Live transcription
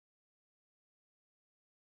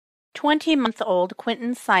20-month-old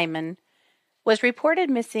Quentin Simon was reported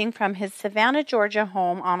missing from his Savannah, Georgia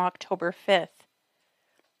home on October 5th.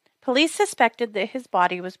 Police suspected that his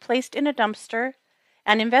body was placed in a dumpster,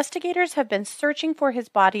 and investigators have been searching for his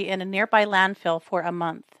body in a nearby landfill for a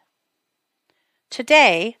month.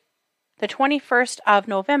 Today, the 21st of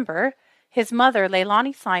November, his mother,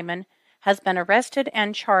 Leilani Simon, has been arrested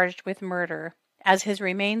and charged with murder, as his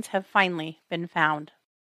remains have finally been found.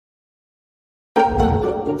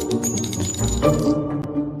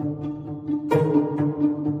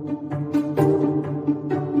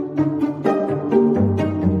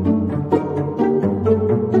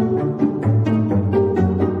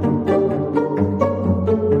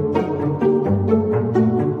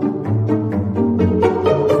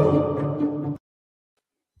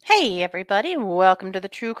 Hey everybody, welcome to the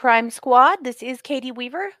True Crime Squad. This is Katie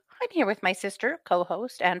Weaver. I'm here with my sister,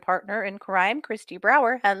 co-host, and partner in crime, Christy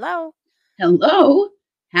Brower. Hello. Hello.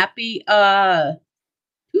 Happy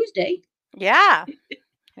Tuesday. Yeah,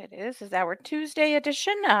 it is. Is our Tuesday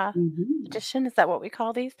edition? Edition, is that what we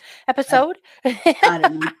call these? Episode? I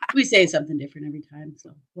don't know. We say something different every time,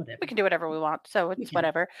 so whatever. We can do whatever we want, so it's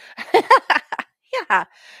whatever. Yeah.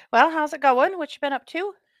 Well, how's it going? What you been up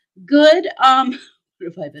to? Good.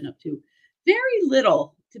 What have I been up to? Very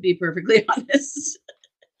little, to be perfectly honest.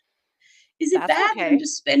 Is it bad that I'm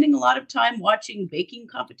just spending a lot of time watching baking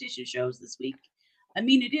competition shows this week? I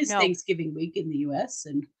mean, it is Thanksgiving week in the U.S.,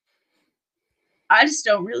 and I just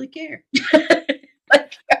don't really care.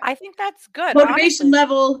 I think that's good. Motivation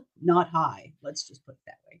level, not high. Let's just put it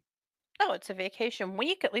that way. Oh, it's a vacation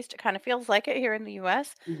week. At least it kind of feels like it here in the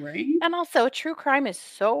U.S. Right. And also, true crime is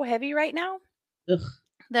so heavy right now. Ugh.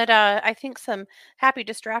 That I think some happy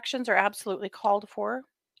distractions are absolutely called for.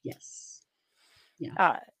 Yes.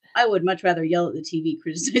 Yeah. I would much rather yell at the TV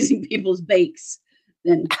criticizing people's bakes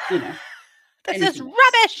than, This is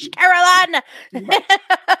rubbish, Carolyn! Right.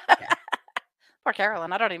 Yeah. Poor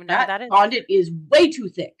Carolyn. I don't even know who that is. Fondant is way too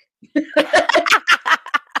thick.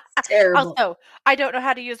 Terrible. Also, I don't know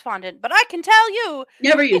how to use fondant, but I can tell you.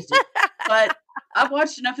 Never used it. But I've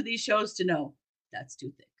watched enough of these shows to know that's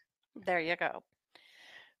too thick. There you go.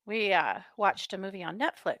 We watched a movie on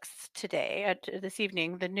Netflix today, this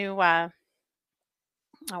evening. The new, I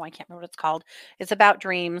can't remember what it's called. It's about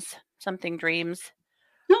dreams, something dreams.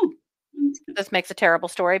 Oh. This makes a terrible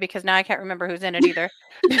story because now I can't remember who's in it either.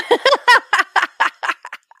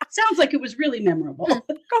 Sounds like it was really memorable.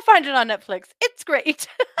 Go find it on Netflix. It's great.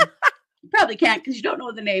 You probably can't because you don't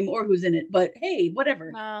know the name or who's in it, but hey,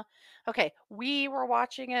 whatever. Okay, we were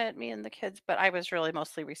watching it, me and the kids, but I was really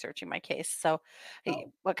mostly researching my case. So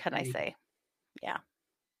what can I say? Yeah.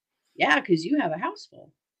 Yeah, because you have a house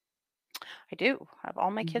full. I do. I have all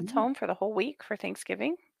my kids home for the whole week for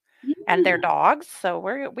Thanksgiving and their dogs. So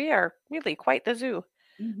we are really quite the zoo.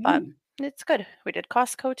 But it's good. We did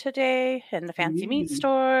Costco today and the fancy meat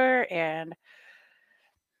store, and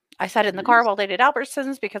I sat in the car while they did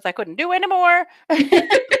Albertsons because I couldn't do anymore.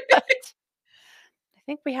 I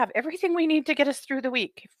think we have everything we need to get us through the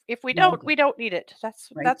week. If we don't, we don't need it. That's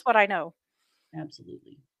what I know.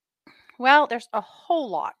 Absolutely. Well, there's a whole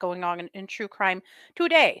lot going on in true crime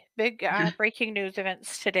today. Big breaking news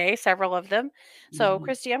events today, several of them. So,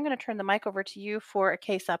 Christy, I'm going to turn the mic over to you for a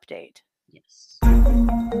case update. Yes.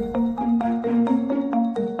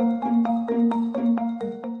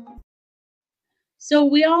 So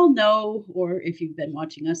we all know, or if you've been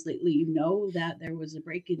watching us lately, you know that there was a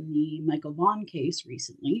break in the Michael Vaughn case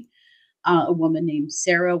recently. A woman named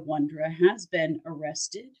Sarah Wondra has been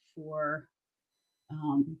arrested for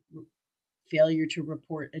failure to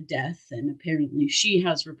report a death, and apparently she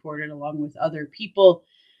has reported, along with other people,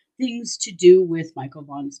 things to do with Michael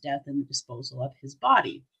Vaughn's death and the disposal of his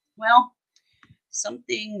body. Well,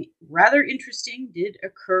 something rather interesting did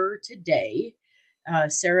occur today.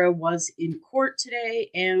 Sarah was in court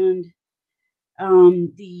today, and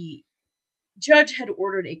the judge had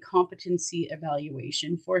ordered a competency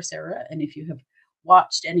evaluation for Sarah. And if you have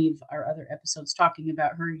watched any of our other episodes talking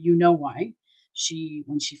about her, you know why.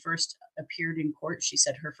 When she first appeared in court, she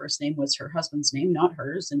said her first name was her husband's name, not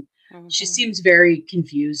hers. And she seems very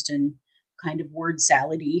confused and kind of word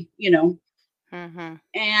salady,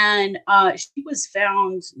 And she was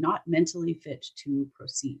found not mentally fit to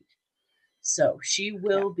proceed. So she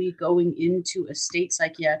will be going into a state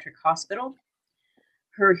psychiatric hospital.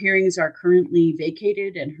 Her hearings are currently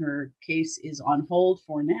vacated and her case is on hold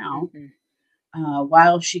for now,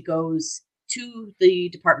 while she goes to the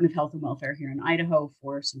Department of Health and Welfare here in Idaho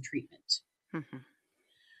for some treatment.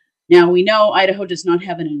 Now, we know Idaho does not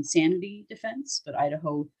have an insanity defense, but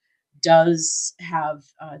Idaho does have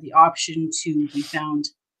the option to be found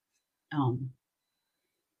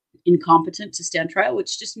incompetent to stand trial,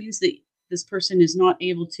 which just means that this person is not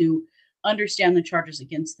able to understand the charges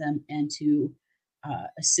against them and to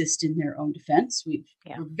assist in their own defense.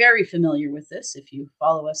 Yeah. We're very familiar with this. If you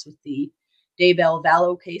follow us with the Daybell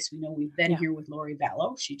Vallow case, we know we've been Yeah. here with Lori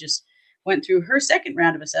Vallow. She just went through her second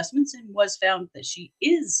round of assessments and was found that she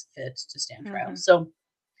is fit to stand trial.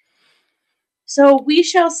 So we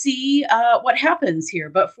shall see what happens here.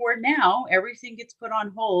 But for now, everything gets put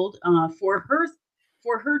on hold for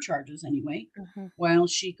her charges anyway, while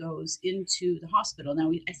she goes into the hospital.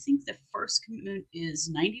 Now, I think the first commitment is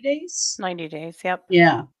 90 days. 90 days, yep.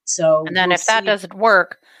 Yeah. So And then if that doesn't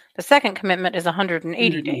work, the second commitment is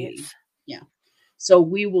 180 days. Yeah. So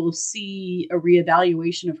we will see a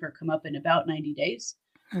reevaluation of her come up in about 90 days.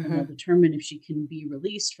 And they'll determine if she can be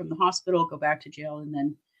released from the hospital, go back to jail, and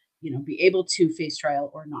then, be able to face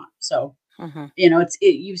trial or not. So,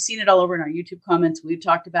 you've seen it all over in our YouTube comments. We've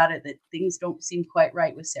talked about it, that things don't seem quite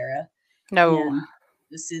right with Sarah. No. And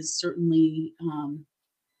this is certainly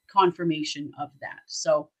confirmation of that.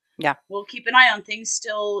 So yeah, we'll keep an eye on things.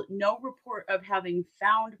 Still no report of having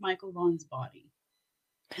found Michael Vaughn's body.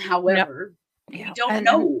 However, we don't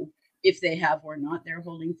know if they have or not. They're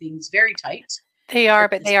holding things very tight. They are,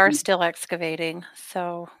 but they are still excavating.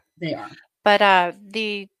 So they are. But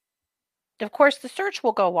of course, the search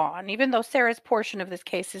will go on. Even though Sarah's portion of this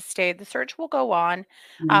case has stayed, the search will go on.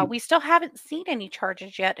 We still haven't seen any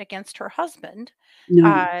charges yet against her husband. No.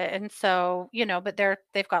 And so, but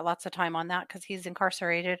they've got lots of time on that because he's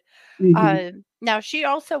incarcerated. Now, she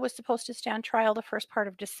also was supposed to stand trial the first part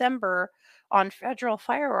of December on federal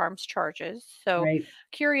firearms charges. So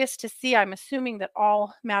curious to see. I'm assuming that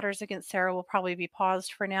all matters against Sarah will probably be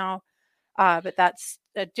paused for now. But that's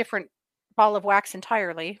a different ball of wax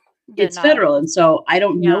entirely. It's federal, and so I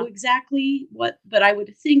don't know exactly what, but I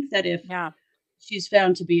would think that if she's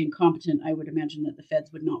found to be incompetent, I would imagine that the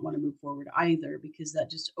feds would not want to move forward either, because that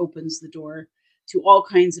just opens the door to all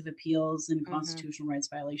kinds of appeals and constitutional rights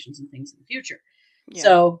violations and things in the future.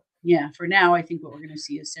 So, for now, I think what we're going to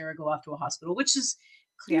see is Sarah go off to a hospital, which is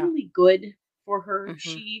clearly good for her.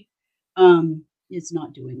 She is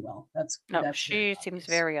not doing well. That's she seems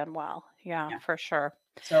very unwell. Yeah, for sure.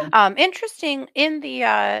 So interesting, in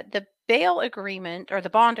the bail agreement or the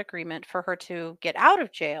bond agreement for her to get out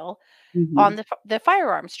of jail on the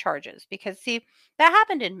firearms charges, because see, that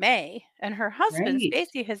happened in May, and her husband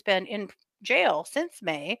Stacy has been in jail since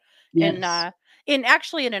May in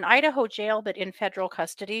actually in an Idaho jail, but in federal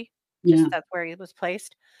custody. That's where he was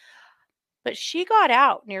placed. But she got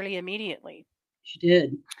out nearly immediately. She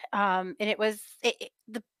did. And it was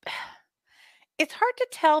it's hard to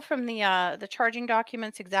tell from the charging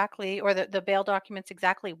documents exactly, or the bail documents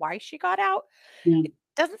exactly, why she got out. It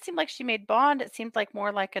doesn't seem like she made bond. It seemed like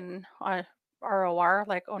more like an ROR,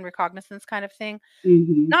 like own recognizance kind of thing.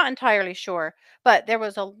 Not entirely sure, but there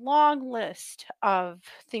was a long list of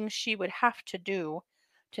things she would have to do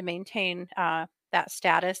to maintain that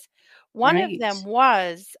status. One of them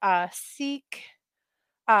was seek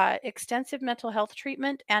extensive mental health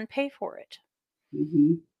treatment and pay for it.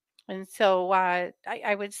 And so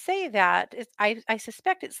I would say that I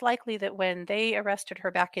suspect it's likely that when they arrested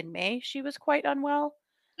her back in May, she was quite unwell.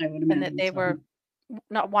 I would imagine, and that they were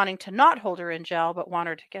not wanting to not hold her in jail, but want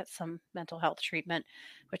her to get some mental health treatment,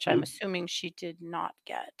 which I'm assuming she did not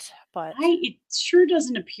get. But it sure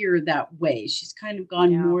doesn't appear that way. She's kind of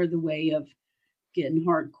gone more the way of getting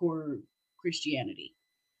hardcore Christianity.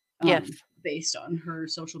 Based on her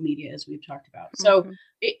social media, as we've talked about. So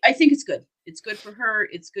I think it's good. It's good for her.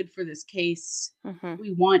 It's good for this case.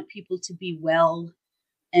 We want people to be well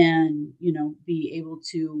and, be able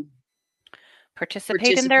to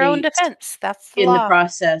participate in their own defense. That's the in law. The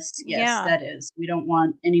process. Yes, that is. We don't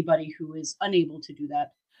want anybody who is unable to do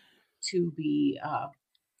that to be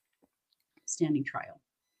standing trial.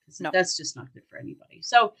 No. That's just not good for anybody.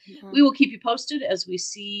 So we will keep you posted as we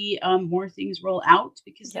see more things roll out,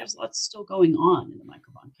 because there's lots still going on in the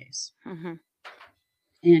Michael Vaughn case.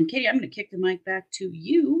 And Katie, I'm going to kick the mic back to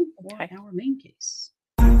you for our main case.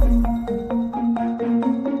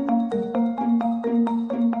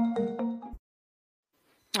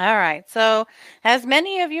 All right. So, as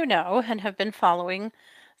many of you know and have been following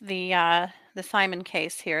the Simon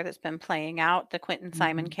case here that's been playing out, the Quentin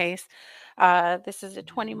Simon case. This is a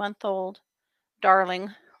 20-month-old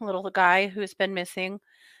darling little guy who's been missing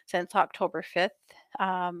since October 5th.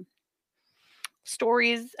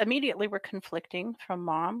 Stories immediately were conflicting from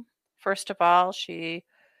mom. First of all,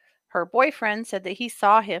 her boyfriend said that he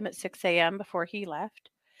saw him at 6 a.m. before he left.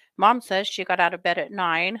 Mom says she got out of bed at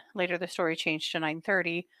 9. Later, the story changed to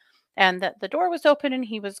 9:30, and that the door was open and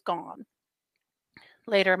he was gone.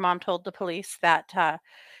 Later, Mom told the police that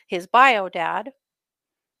his bio dad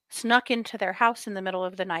snuck into their house in the middle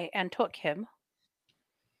of the night and took him.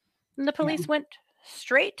 And the Yeah. police went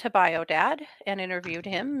straight to bio dad and interviewed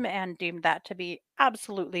him and deemed that to be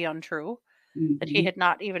absolutely untrue, that he Hmm. had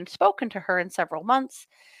not even spoken to her in several months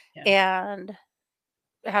Yeah. and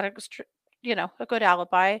had a good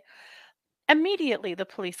alibi. Immediately, the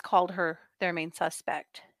police called her their main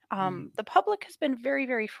suspect. Right. The public has been very,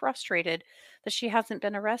 very frustrated that she hasn't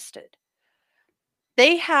been arrested.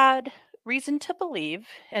 They had reason to believe,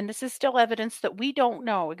 and this is still evidence that we don't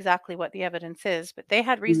know exactly what the evidence is, but they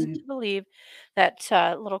had reason Right. to believe that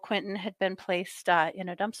little Quentin had been placed in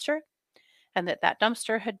a dumpster and that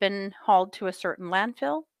dumpster had been hauled to a certain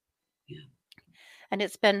landfill. Yeah. And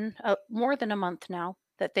it's been more than a month now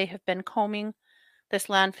that they have been combing this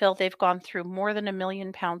landfill. They've gone through more than 1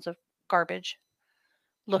 million pounds of garbage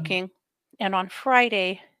Oh. looking. And on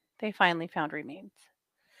Friday, they finally found remains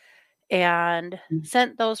and Mm.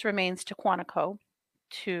 sent those remains to Quantico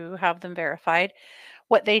to have them verified.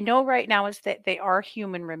 What they know right now is that they are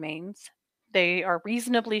human remains. They are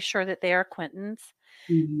reasonably sure that they are Quentin's.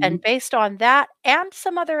 And Mhm. based on that and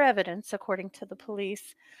some other evidence, according to the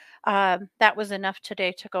police, that was enough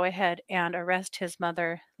today to go ahead and arrest his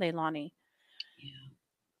mother, Leilani. Yeah.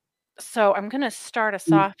 So I'm going to start us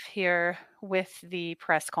Mm. off here with the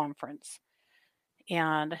press conference,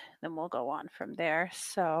 and then we'll go on from there.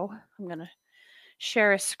 So I'm going to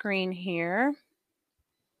share a screen here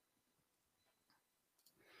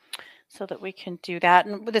so that we can do that.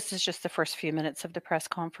 And this is just the first few minutes of the press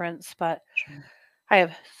conference, but Sure. I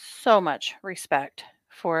have so much respect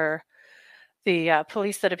for the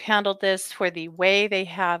police that have handled this, for the way they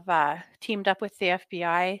have teamed up with the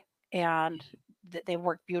FBI and that they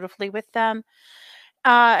worked beautifully with them,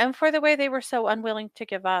 and for the way they were so unwilling to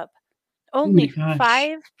give up. Oh my Only gosh.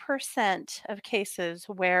 5% of cases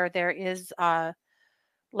where there is a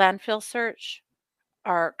landfill search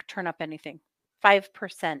are turn up anything.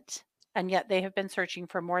 5%. And yet they have been searching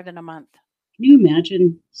for more than a month. Can you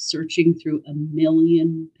imagine searching through 1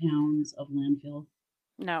 million pounds of landfill?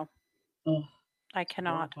 No, Oh, I it's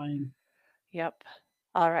cannot. horrifying. Yep.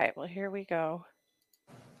 All right. Well, here we go.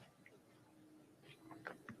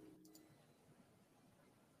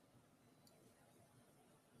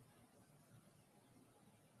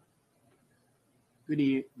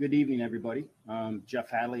 Good evening, everybody. Jeff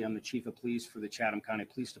Hadley. I'm the Chief of Police for the Chatham County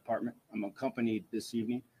Police Department. I'm accompanied this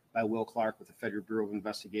evening by Will Clark with the Federal Bureau of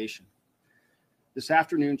Investigation. This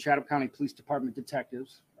afternoon, Chatham County Police Department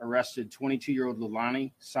detectives arrested 22-year-old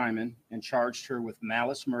Leilani Simon and charged her with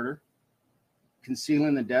malice murder,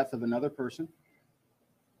 concealing the death of another person,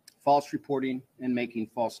 false reporting, and making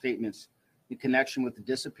false statements in connection with the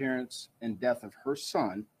disappearance and death of her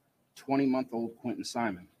son, 20-month-old Quentin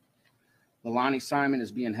Simon. Leilani Simon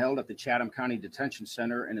is being held at the Chatham County Detention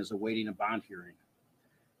Center and is awaiting a bond hearing.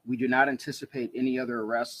 We do not anticipate any other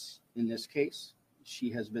arrests in this case. She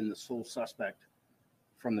has been the sole suspect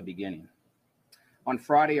from the beginning. On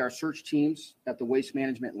Friday, our search teams at the waste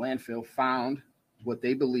management landfill found what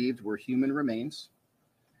they believed were human remains.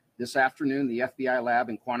 This afternoon, the FBI lab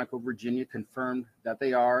in Quantico, Virginia, confirmed that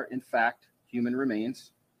they are, in fact, human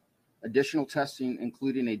remains. Additional testing,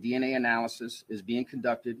 including a DNA analysis, is being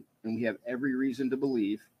conducted, and we have every reason to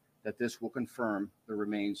believe that this will confirm the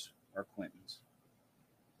remains are Quentin's.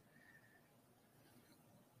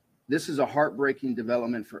 This is a heartbreaking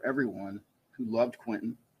development for everyone who loved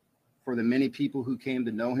Quentin, for the many people who came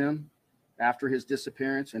to know him after his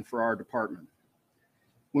disappearance, and for our department.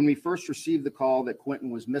 When we first received the call that Quentin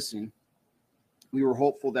was missing, we were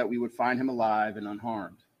hopeful that we would find him alive and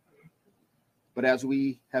unharmed. But as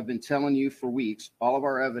we have been telling you for weeks, all of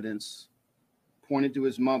our evidence pointed to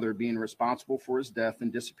his mother being responsible for his death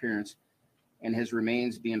and disappearance and his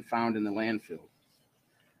remains being found in the landfill.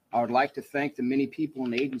 I would like to thank the many people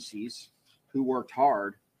and agencies who worked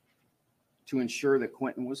hard to ensure that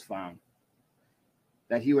Quentin was found,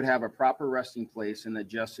 that he would have a proper resting place, and that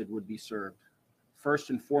justice would be served. First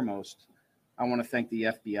and foremost, I want to thank the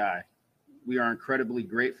FBI. We are incredibly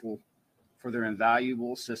grateful for their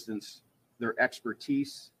invaluable assistance. Their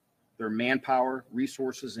expertise, their manpower,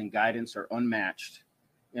 resources, and guidance are unmatched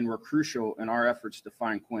and were crucial in our efforts to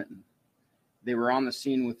find Quentin. They were on the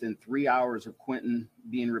scene within 3 hours of Quentin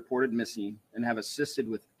being reported missing and have assisted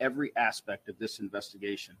with every aspect of this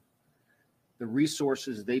investigation. The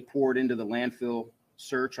resources they poured into the landfill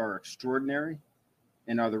search are extraordinary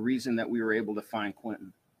and are the reason that we were able to find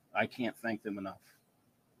Quentin. I can't thank them enough.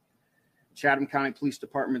 Chatham County Police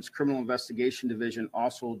Department's Criminal Investigation Division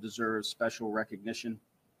also deserves special recognition.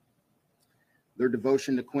 Their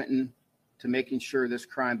devotion to Quentin, to making sure this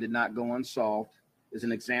crime did not go unsolved, is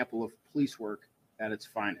an example of police work at its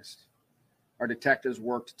finest. Our detectives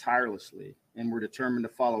worked tirelessly and were determined to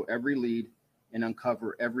follow every lead and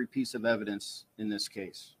uncover every piece of evidence in this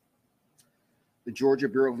case. The Georgia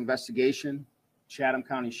Bureau of Investigation, Chatham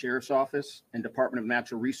County Sheriff's Office, and Department of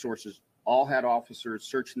Natural Resources all had officers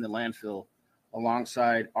searching the landfill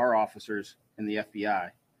alongside our officers and the FBI.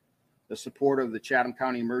 The support of the Chatham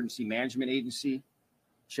County Emergency Management Agency,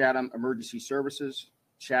 Chatham Emergency Services,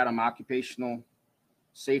 Chatham Occupational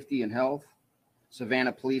Safety and Health,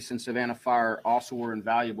 Savannah Police, and Savannah Fire also were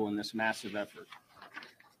invaluable in this massive effort.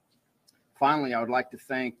 Finally, I would like to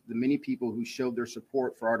thank the many people who showed their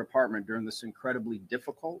support for our department during this incredibly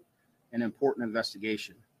difficult and important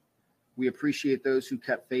investigation. We appreciate those who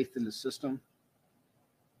kept faith in the system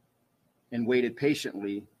and waited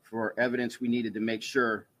patiently for evidence we needed to make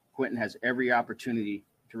sure Quentin has every opportunity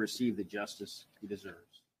to receive the justice he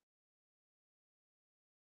deserves.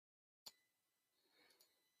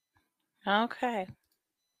 Okay.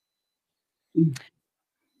 Mm.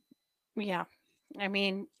 Yeah. I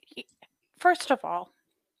mean, first of all,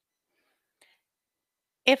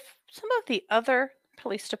 if some of the other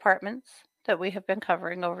police departments that we have been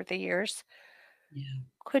covering over the years Yeah.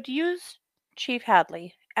 could use Chief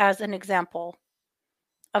Hadley as an example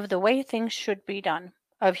of the way things should be done,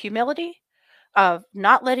 of humility, of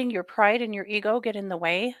not letting your pride and your ego get in the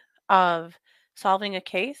way of solving a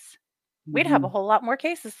case, we'd have a Mhm. whole lot more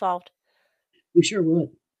cases solved. We sure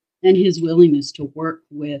would. And his willingness to work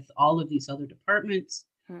with all of these other departments,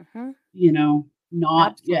 Mhm.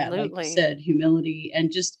 not, yeah, like you Absolutely. said, humility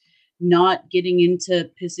and just not getting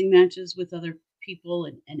into pissing matches with other people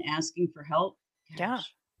and asking for help. Yeah,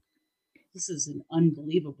 Gosh, this is an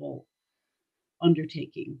unbelievable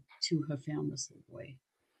undertaking to have found this little boy.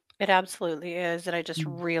 it absolutely is, and I just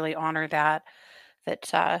Mm. really honor that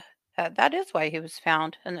is why he was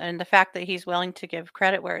found, and the fact that he's willing to give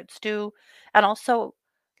credit where it's due, and also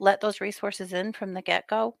let those resources in from the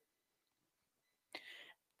get-go.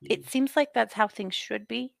 Yeah. It seems like that's how things should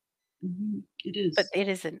be, It but is. it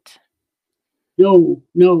isn't. No,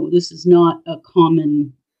 no, this is not a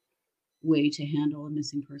common way to handle a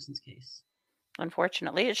missing persons case.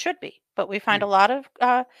 Unfortunately, it should be, but we find a Yes. lot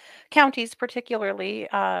of counties, particularly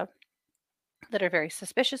that are very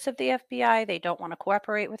suspicious of the FBI. They don't want to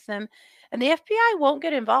cooperate with them, and the FBI won't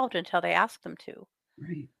get involved until they ask them to.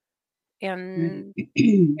 Right. Right. And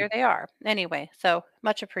here they are. Anyway, so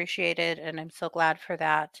much appreciated, and I'm so glad for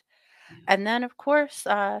that. Yeah. And then, of course,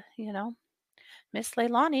 Miss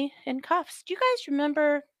Leilani in cuffs. Do you guys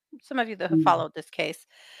remember? Some of you that have Mm. followed this case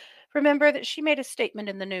remember that she made a statement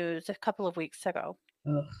in the news a couple of weeks ago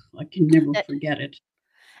Ugh, I can never that forget it.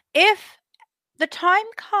 if the time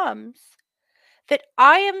comes that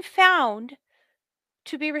I am found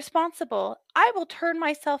to be responsible, I will turn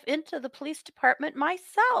myself into the police department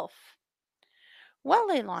myself. Well,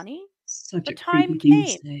 Leilani, Such the a time creepy thing to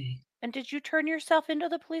came. say. And did you turn yourself into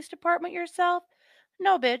the police department yourself?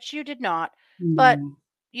 No, bitch, you did not. But No.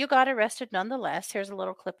 you got arrested nonetheless. Here's a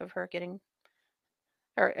little clip of her getting,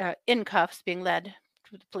 or in cuffs, being led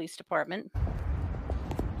to the police department.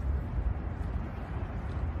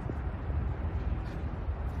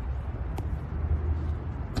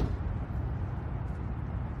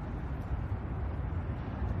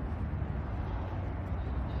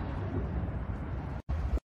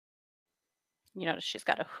 You notice she's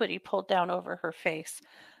got a hoodie pulled down over her face.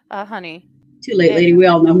 Honey, Too late, it lady. has We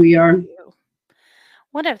been all know who over you for are. you.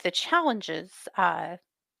 One of the challenges, and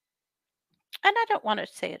I don't want to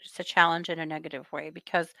say it's a challenge in a negative way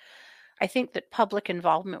because I think that public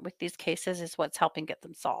involvement with these cases is what's helping get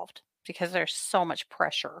them solved because there's so much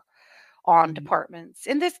pressure on Right. departments.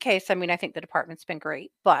 In this case, I mean, I think the department's been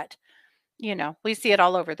great, but we see it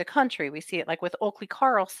all over the country. We see it like with Oakley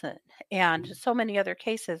Carlson and so many other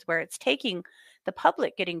cases where it's taking the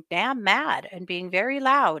public getting damn mad and being very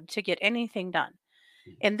loud to get anything done.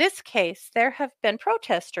 In this case, there have been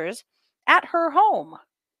protesters at her home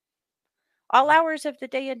all hours of the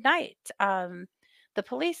day and night. The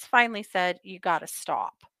police finally said, "You got to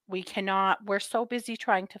stop. We cannot, we're so busy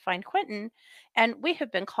trying to find Quentin, and we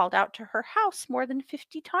have been called out to her house more than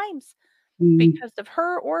 50 times Mm. because of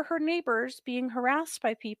her or her neighbors being harassed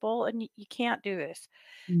by people, and you can't do this."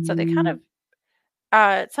 So they kind of,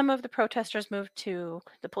 Mm. some of the protesters moved to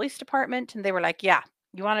the police department, and they were like, "Yeah,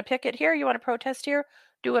 you want to picket here? You want to protest here?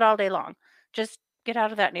 Do it all day long. Just get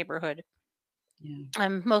out of that neighborhood." Yeah.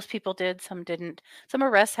 Most people did, some didn't. Some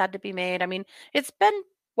arrests had to be made. I mean, it's been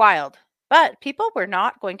wild, but people were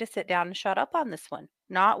not going to sit down and shut up on this one.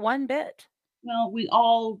 Not one bit. Well, we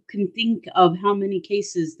all can think of how many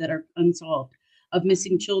cases that are unsolved. of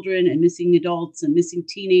missing children and missing adults and missing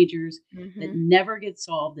teenagers that Mhm. never get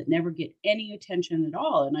solved, that never get any attention at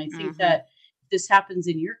all. And I think Mhm. that if this happens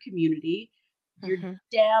in your community, you're Mhm.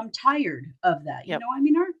 damn tired of that. Yep. I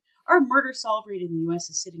mean, our murder solve rate in the US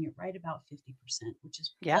is sitting at right about 50%, which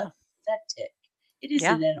is Yeah. pathetic. It is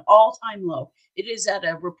Yeah. at an all-time low. It is at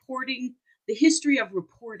the history of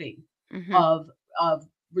reporting Mhm. of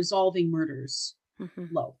resolving murders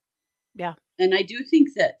Mhm. low. Yeah. And I do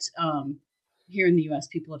think that here in the US,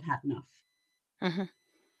 people have had enough. Mhm.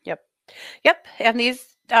 Yep. Yep. And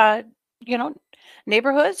these, you know,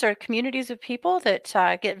 neighborhoods or communities of people that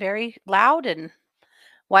get very loud and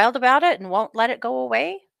wild about it and won't let it go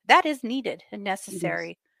away, that is needed and It is.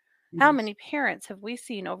 necessary. It How is. many parents have we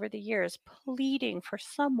seen over the years pleading for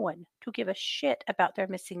someone to give a shit about their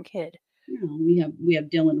missing kid? We have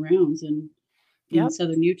Dylan Rounds in Yep.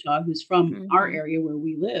 southern Utah, who's from our Mhm. area where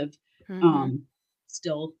we live. Mhm. Um,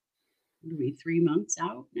 Still, what are we 3 months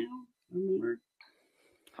out now or more,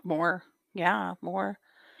 More. Yeah, more.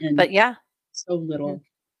 and But yeah. so Mhm. little,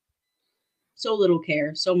 so little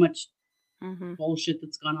care, so much Mhm. bullshit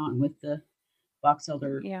that's gone on with the Box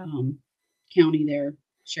Elder Yeah. County there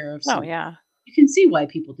sheriffs, Oh, and yeah. you can see why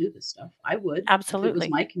people do this stuff. I would if it was Absolutely.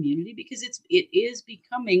 my community because it is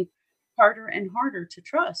becoming harder and harder to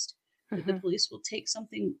trust that the Mhm. police will take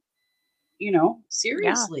something, Yeah.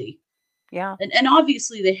 seriously. Yeah. And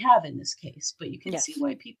obviously they have in this case, but you can see Yes.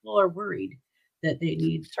 why people are worried that they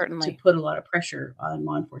need to Certainly. put a lot of pressure on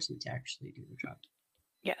law enforcement to actually do their job.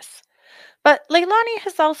 Yes. But Leilani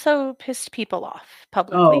has also pissed people off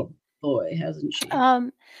publicly. Oh boy, hasn't she?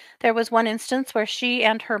 Um, there was one instance where she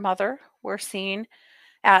and her mother were seen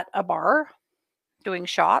at a bar doing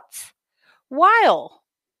shots while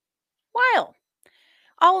while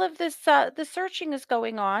all of this the searching is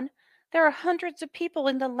going on. There are hundreds of people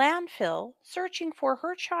in the landfill searching for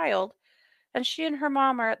her child, and she and her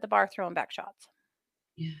mom are at the bar throwing back shots.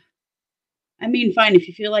 Yeah. I mean, fine, if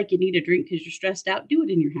you feel like you need a drink because you're stressed out, do it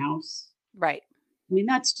in your house. Right. I mean,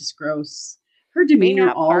 that's just gross. Her Me demeanor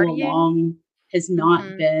not all partying. along has not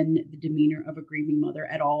Mhm. been the demeanor of a grieving mother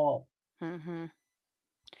at all. Mhm.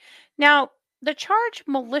 Now, the charge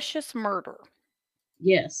malicious murder.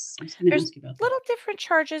 Yes, I was gonna There's ask you about that. little different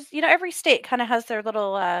charges. Every state kind of has their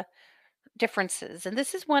little differences, and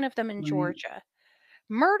this is one of them in Right. Georgia.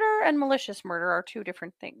 Murder and malicious murder are two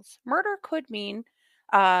different things. Murder could mean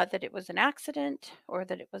that it was an accident or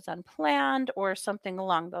that it was unplanned or something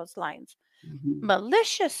along those lines. Mhm.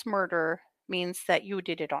 Malicious murder means that you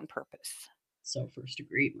did it on purpose. So first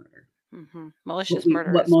degree murder. What Malicious we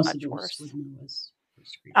murder what is most of much us worse. would know as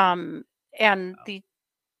first degree murder. Um, and Wow. the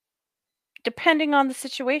depending on the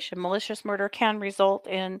situation, malicious murder can result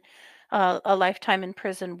in a lifetime in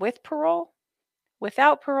prison with parole.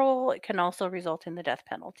 Without parole, it can also result in the death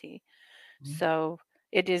penalty. Well, So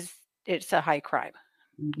it's a high crime.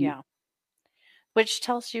 mhm. Yeah, which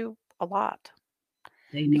tells you a lot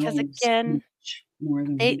They because know so again, much more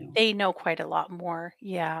than we they know. they know quite a lot more.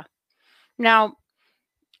 Yeah. Now,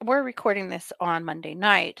 we're recording this on Monday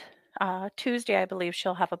night. Tuesday, I believe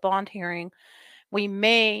she'll have a bond hearing. We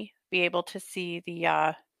may be able to see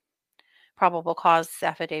the probable cause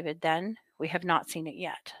affidavit then. We have not seen it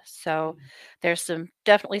yet. So Yeah. there's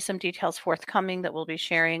definitely some details forthcoming that we'll be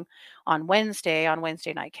sharing on Wednesday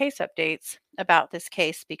night case updates about this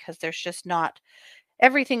case because there's just not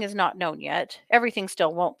everything is not known yet. Everything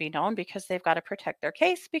still won't be known because they've got to protect their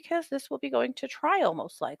case because this will be going to trial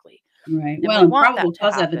most likely. Right. And Well, we and want that probable to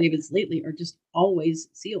cause happen. affidavits lately are just always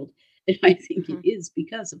sealed. And I think it Mhm. is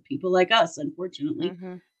because of people like us, unfortunately,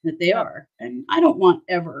 Mhm. that they Yep. are. And I don't want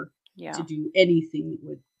ever to Yeah. do anything that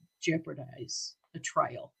would jeopardize a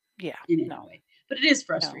trial Yeah. in any No. way. But it is No.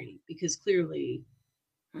 frustrating because clearly,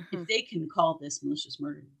 if Mhm. they can call this malicious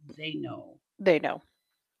murder, they know They know. Well,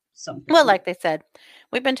 something. like they said,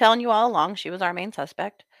 we've been telling you all along she was our main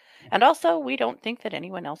suspect. Yeah. And also, we don't think that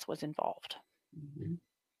anyone else was involved. Mhm.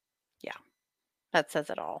 Yeah, that says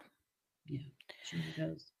it all. Yeah. Sure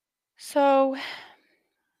does. So,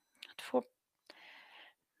 for,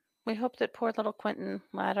 we hope that poor little Quentin,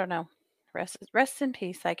 I don't know, rests in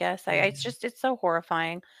peace, I guess. Yeah. It's so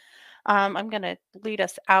horrifying. I'm going to lead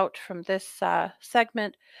us out from this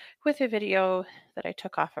segment with a video that I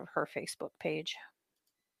took off of her Facebook page.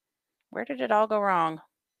 Where did it all go wrong?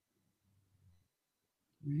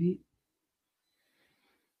 Right.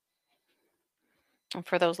 And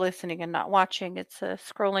for those listening and not watching, it's a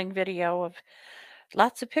scrolling video of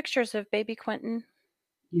lots of pictures of baby Quentin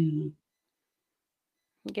Yeah.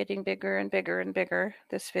 getting bigger and bigger and bigger.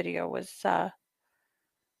 This video was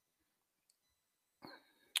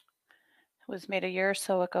made a year or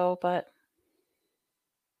so ago, but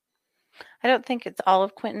I don't think it's all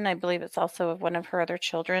of Quentin. I believe it's also of one of her other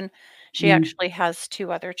children. She Mm, actually has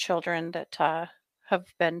 2 other children that, have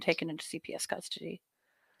been taken into CPS custody.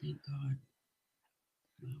 thank God.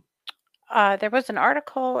 Wow. There was an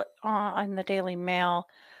article on the Daily Mail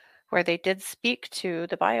where they did speak to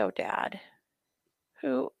the bio dad,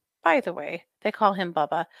 who, by the way, they call him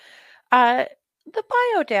Bubba. Uh, the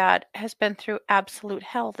bio dad has been through absolute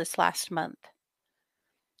hell this last month.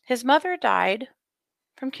 His mother died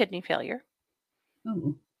from kidney failure.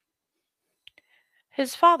 Oh,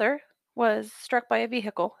 His father was struck by a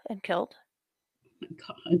vehicle and killed, my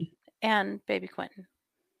God. and baby Quentin.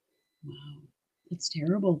 Wow. That's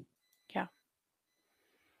terrible. Yeah,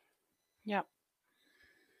 yeah.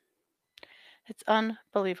 It's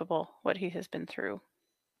unbelievable what he has been through.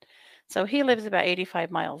 So he lives about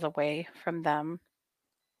 85 miles away from them.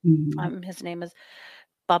 Mm, His name is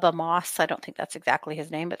Bubba Moss. I don't think that's exactly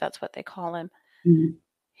his name, but that's what they call him. mm,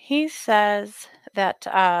 He says that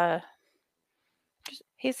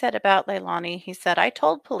he said about Leilani, he said, I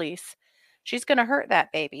told police she's going to hurt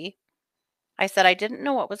that baby. I said I didn't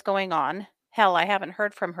know what was going on. Hell, I haven't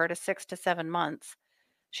heard from her to 6 to 7 months.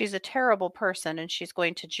 She's a terrible person and she's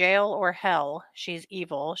going to jail or hell. She's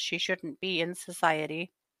evil. She shouldn't be in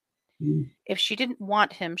society. mm. If she didn't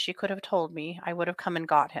want him, she could have told me. I would have come and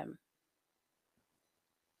got him.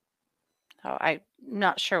 So I'm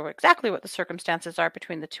not sure exactly what the circumstances are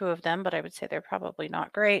between the two of them, but I would say they're probably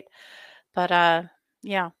not great. But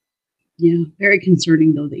yeah. Yeah. Very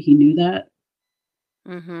concerning, though, that he knew that.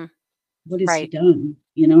 Mhm. What has he Right. done?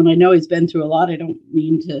 And I know he's been through a lot. I don't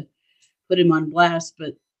mean to put him on blast,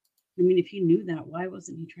 but I mean, if he knew that, why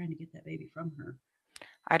wasn't he trying to get that baby from her?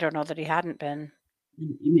 I don't know that he hadn't been.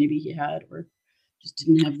 And maybe he had, or just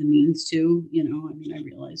didn't have the means to. I mean, I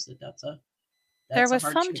realize that There that's a was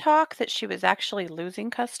some hardship. talk that she was actually losing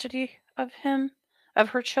custody of him, of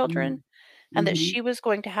her children, Mm, and that mm-hmm. she was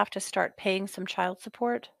going to have to start paying some child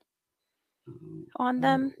support Oh, on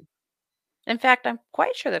them. oh, In fact, I'm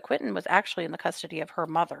quite sure that Quentin was actually in the custody of her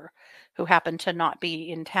mother, who happened to not be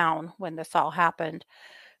in town when this all happened.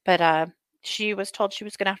 But she was told she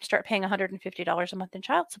was going to have to start paying $150 a month in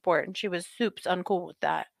child support, and she was soups uncool with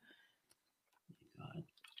that. God,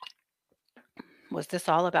 Was this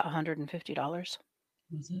all about $150?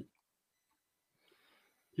 was it?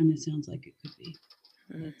 And it sounds like it could be.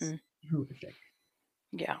 That's Hmm. horrific.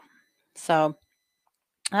 Yeah. So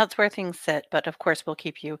that's where things sit. But of course, we'll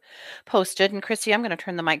keep you posted. And Chrissy, I'm going to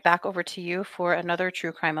turn the mic back over to you for another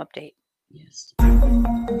true crime update. Yes.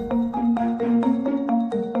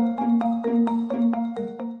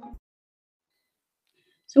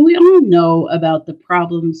 So we all know about the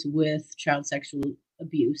problems with child sexual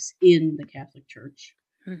abuse in the Catholic Church.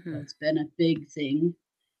 Hmm. That's been a big thing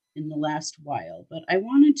in the last while. But I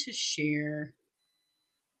wanted to share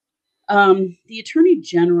the Attorney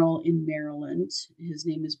General in Maryland, his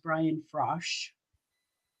name is Brian Frosch,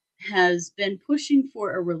 has been pushing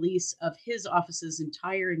for a release of his office's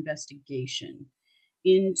entire investigation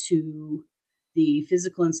into the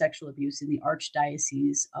physical and sexual abuse in the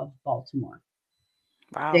Archdiocese of Baltimore.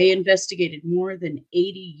 Wow. They investigated more than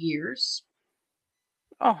 80 years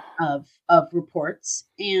Oh. of reports,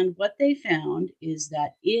 and what they found is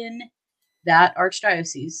that in that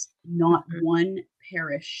archdiocese, not Mhm. one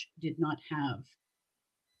parish did not have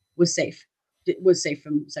was safe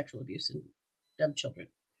from sexual abuse of children.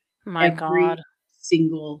 My Every God.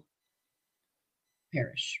 single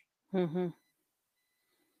parish. Hmm.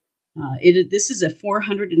 This is a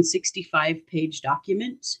 465-page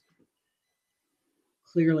document.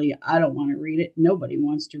 Clearly, I don't want to read it. Nobody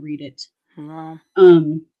wants to read it. Well,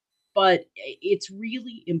 But it's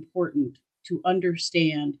really important to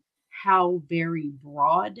understand how very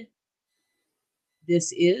broad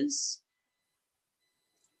this is,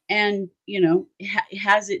 and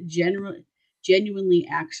has it genuinely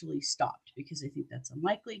actually stopped? Because I think that's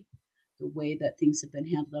unlikely. The way that things have been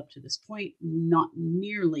handled up to this point, not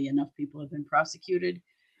nearly enough people have been prosecuted,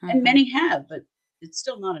 and hmm, many have, but it's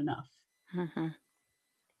still not enough. hmm,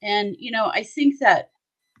 And I think that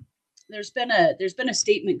there's been a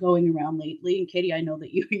statement going around lately, and Katie, I know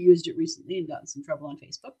that you used it recently and got in some trouble on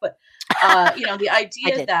Facebook, but the I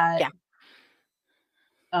idea did. that Yeah.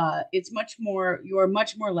 you are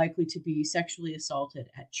much more likely to be sexually assaulted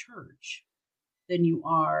at church than you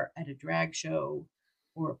are at a drag show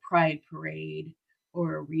or a pride parade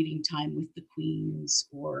or a reading time with the queens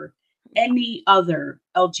or any other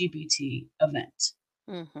LGBT event.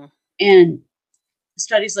 Hmm. And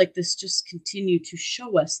studies like this just continue to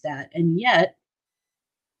show us that. And yet,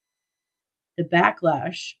 the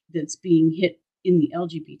backlash that's being hit in the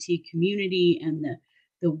LGBT community and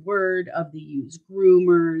the word of the used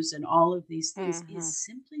groomers and all of these things Mhm. is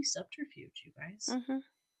simply subterfuge, you guys. Mhm.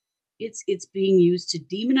 It's being used to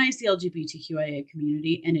demonize the LGBTQIA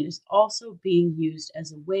community, and it is also being used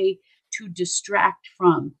as a way to distract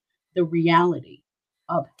from the reality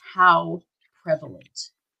of how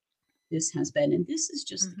prevalent this has been. And this is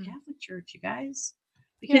just the Mhm. Catholic Church, you guys. Yep.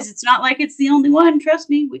 Because it's not like it's the only one. Trust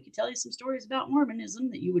me, we could tell you some stories about Mormonism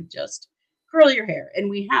that you would just curl your hair. And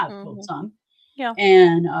we have pulled Mhm. some. Yeah.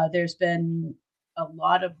 And there's been a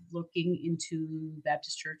lot of looking into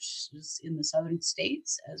Baptist churches in the southern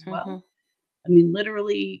states as well. Mhm. I mean,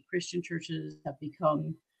 literally, Christian churches have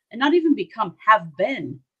become, and not even become, have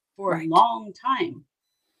been for a Right. long time,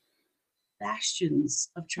 bastions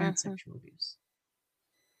of Mhm. transsexual abuse.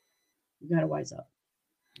 We got to wise up.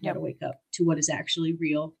 We got Yep. to wake up to what is actually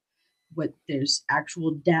real, what there's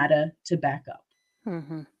actual data to back up.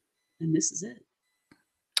 Mhm. And this is it.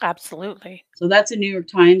 Absolutely. So that's a New York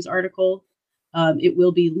Times article. It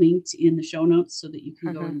will be linked in the show notes so that you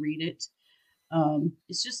can go Mhm. and read it.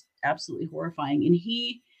 It's just absolutely horrifying. And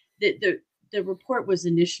the report was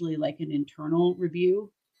initially like an internal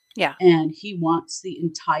review, Yeah. and he wants the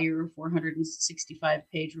entire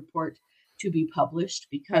 465-page report to be published Mhm.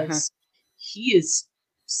 because he is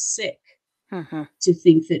sick Mhm. to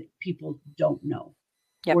think that people don't know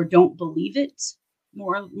Yep. or don't believe it.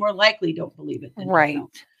 More likely don't believe it than don't Right. know.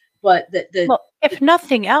 But the Well, if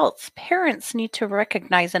nothing else, parents need to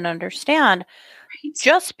recognize and understand right,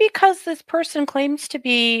 just because this person claims to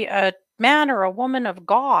be a man or a woman of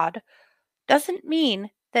God doesn't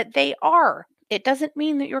mean that they are. It doesn't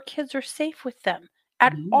mean that your kids are safe with them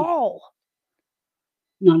at no, all.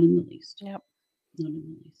 not in the least. Yep. Not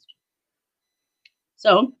in the least.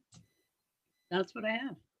 So that's what I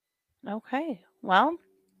have. Okay. Well,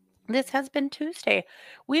 this has been Tuesday.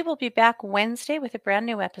 We will be back Wednesday with a brand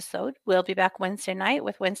new episode. We'll be back Wednesday night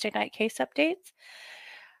with Wednesday night case updates.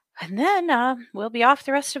 And then we'll be off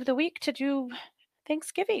the rest of the week to do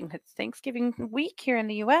Thanksgiving. It's Thanksgiving week here in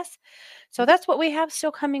the US. So that's what we have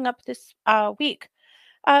still coming up this week.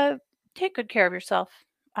 Uh, take good care of yourself,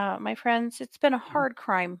 my friends. It's been a hard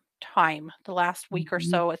crime time the last week or Mm-hmm.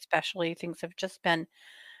 so, especially. Things have just been,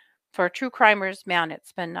 for true crimers, man,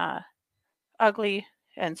 it's been ugly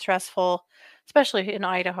and stressful, especially in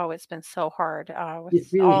Idaho. It's been so hard with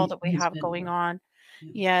It all really that we has have been going hard. on.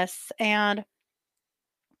 Yeah, Yes. And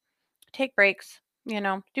take breaks,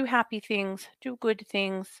 do happy things, do good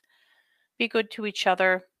things, be good to each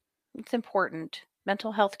other. It's important.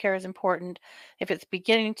 Mental health care is important. If it's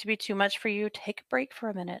beginning to be too much for you, take a break for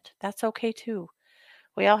a minute. That's okay too.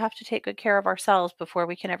 We all have to take good care of ourselves before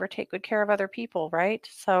we can ever take good care of other people, right?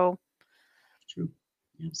 So true.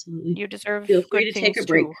 Absolutely. you Feel deserve free good to take a things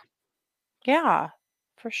break. too. Yeah,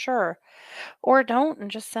 for sure. Or don't,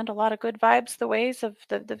 and just send a lot of good vibes the ways of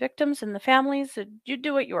the victims and the families. You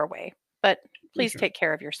do it your way. But For please sure. take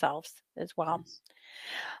care of yourselves as well. Yes.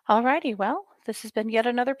 Alrighty, well, this has been yet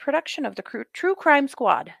another production of the True Crime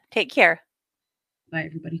Squad. Take care. Bye,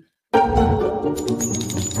 everybody.